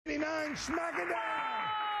$799. Smack it down.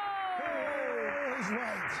 Who's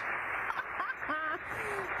right?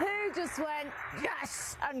 Who just went,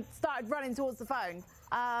 yes, and started running towards the phone?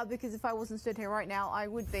 Because if I wasn't stood here right now, I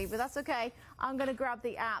would be, but that's okay. I'm going to grab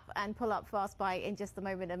the app and pull up Fast Buy in just a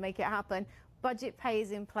moment and make it happen. Budget pay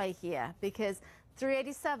is in play here because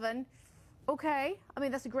 $387, okay, I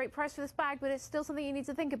mean, that's a great price for this bag, but it's still something you need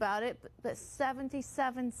to think about it. But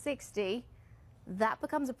 $77.60, that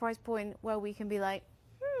becomes a price point where we can be like,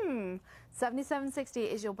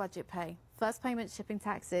 $77.60 is your budget pay. First payment, shipping,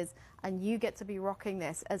 taxes, and you get to be rocking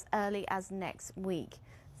this as early as next week.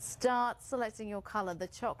 Start selecting your color. The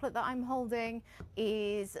chocolate that I'm holding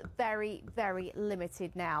is very, very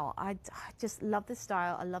limited now. I just love this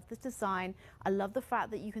style. I love this design. I love the fact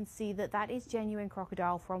that you can see that that is genuine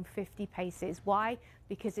crocodile from 50 paces. Why?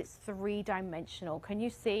 Because it's three-dimensional. Can you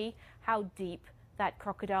see how deep that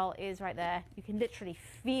crocodile is right there? You can literally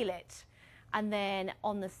feel it. And then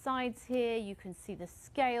on the sides here, you can see the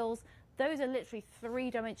scales. Those are literally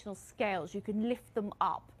three-dimensional scales. You can lift them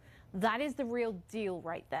up. That is the real deal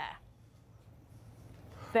right there.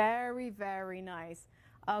 Very, very nice.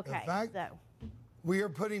 Okay, In fact, so we are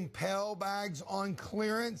putting Pelle bags on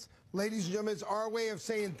clearance. Ladies and gentlemen, it's our way of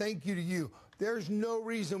saying thank you to you. There's no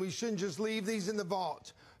reason we shouldn't just leave these in the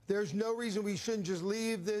vault. There's no reason we shouldn't just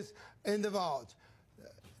leave this in the vault.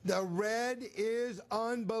 The red is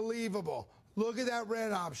unbelievable. Look at that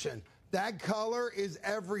red option. That color is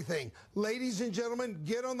everything. Ladies and gentlemen,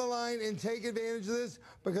 get on the line and take advantage of this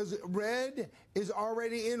because red is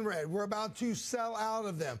already in red. We're about to sell out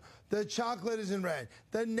of them. The chocolate is in red.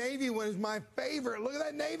 The navy one is my favorite. Look at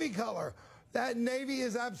that navy color. That navy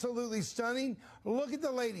is absolutely stunning. Look at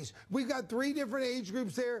the ladies. We've got 3 different age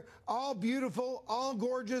groups there, all beautiful, all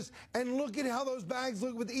gorgeous. And look at how those bags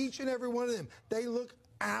look with each and every one of them. They look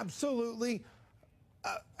absolutely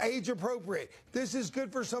age appropriate. This is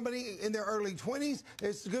good for somebody in their early 20s.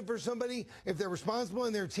 It's good for somebody if they're responsible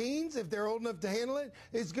in their teens, if they're old enough to handle it.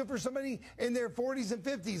 It's good for somebody in their 40s and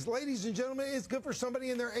 50s. Ladies and gentlemen, it's good for somebody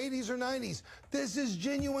in their 80s or 90s. This is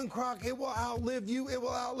genuine croc. It will outlive you. It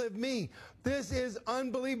will outlive me. This is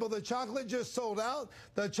unbelievable. The chocolate just sold out.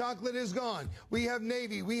 The chocolate is gone. We have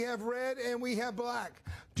navy, we have red, and we have black.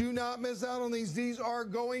 Do not miss out on these. These are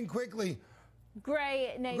going quickly.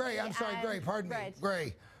 gray, navy, Gray, I'm sorry, gray, pardon me.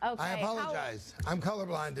 Gray. Okay. I apologize. I'm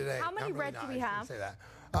colorblind today. How many red do we have? Say that.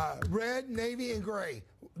 Red, navy, and gray.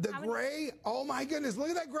 The gray, oh my goodness, look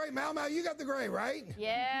at that gray. Mal, you got the gray, right?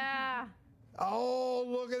 Yeah. Oh,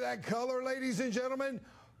 look at that color, ladies and gentlemen.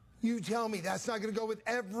 You tell me that's not going to go with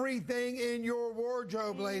everything in your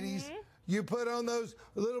wardrobe, ladies. You put on those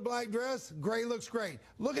little black dress, gray looks great.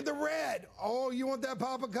 Look at the red. Oh, you want that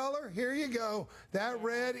pop of color? Here you go. That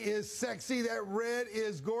red is sexy. That red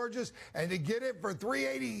is gorgeous. And to get it for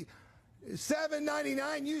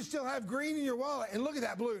 $387.99, you still have green in your wallet. And look at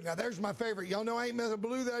that blue. Now, there's my favorite. Y'all know I ain't messing with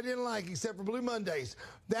blue that I didn't like except for Blue Mondays.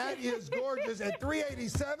 That is gorgeous. At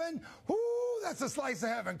 $387, whoo, that's a slice of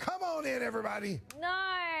heaven. Come on in, everybody.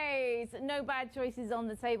 Nice. No bad choices on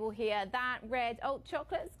the table here. That red, oh,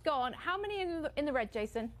 chocolate's gone. How many in the red,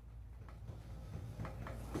 Jason?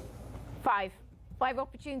 5. 5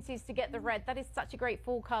 opportunities to get the red. That is such a great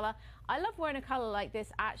fall color. I love wearing a color like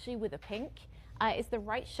this actually with a pink. It's the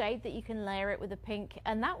right shade that you can layer it with a pink,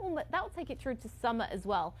 and that will take it through to summer as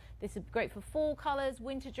well. This is great for fall colors,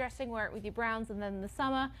 winter dressing, wear it with your browns, and then in the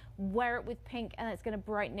summer, wear it with pink, and it's going to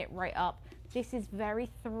brighten it right up. This is very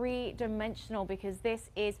three-dimensional because this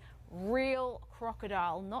is real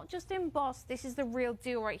crocodile, not just embossed. This is the real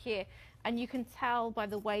deal right here, and you can tell by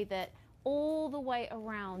the way that all the way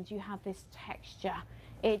around you have this texture.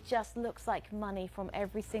 It just looks like money from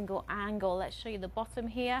every single angle. Let's show you the bottom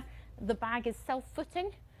here. The bag is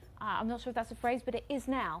self-footing. I'm not sure if that's a phrase, but it is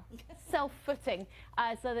now. Self-footing,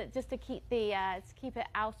 so that just to keep it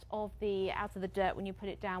out of the dirt when you put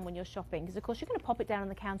it down when you're shopping. Because of course you're going to pop it down on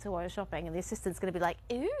the counter while you're shopping, and the assistant's going to be like,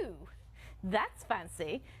 "Ooh, that's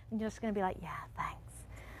fancy," and you're just going to be like, "Yeah, thanks,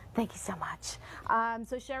 thank you so much."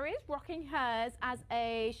 So Sherry is rocking hers as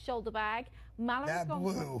a shoulder bag. Mallory's gone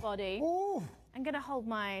crossbody. I'm going to hold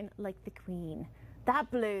mine like the queen. That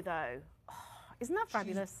blue though, oh, isn't that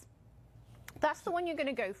fabulous? That's the one you're going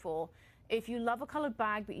to go for if you love a colored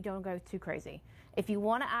bag but you don't go too crazy. If you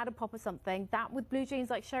want to add a pop of something, that with blue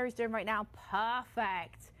jeans like Sherry's doing right now,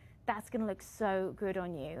 perfect. That's going to look so good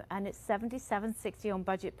on you. And it's $77.60 on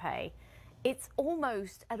budget pay. It's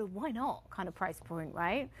almost at a why not kind of price point,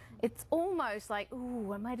 right? It's almost like,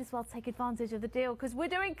 ooh, I might as well take advantage of the deal because we're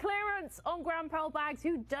doing clearance on Grand Pearl bags.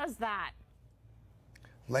 Who does that?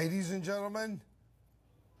 Ladies and gentlemen,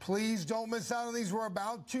 please don't miss out on these. We're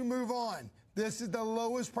about to move on. This is the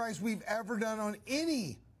lowest price we've ever done on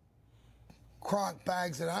any croc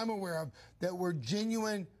bags that I'm aware of that were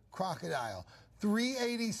genuine Crocodile.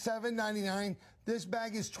 $387.99. This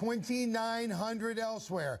bag is $2,900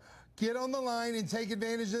 elsewhere. Get on the line and take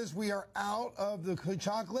advantage of this. We are out of the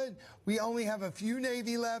chocolate. We only have a few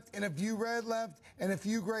navy left and a few red left and a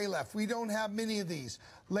few gray left. We don't have many of these.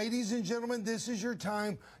 Ladies and gentlemen, this is your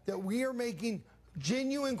time that we are making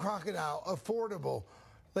genuine Crocodile affordable.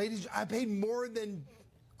 Ladies, I paid more than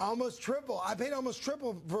almost triple. I paid almost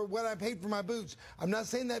triple for what I paid for my boots. I'm not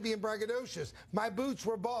saying that being braggadocious. My boots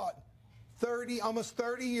were bought almost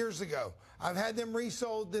 30 years ago. I've had them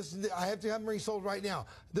resold. I have to have them resold right now.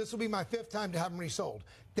 This will be my 5th time to have them resold.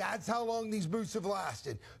 That's how long these boots have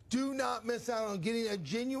lasted. Do not miss out on getting a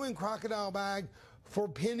genuine Crocodile bag for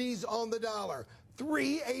pennies on the dollar.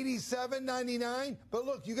 $387.99. But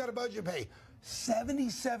look, you got a budget pay.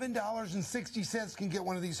 $77.60 can get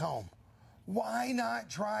one of these home. Why not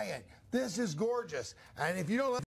try it? This is gorgeous. And if you don't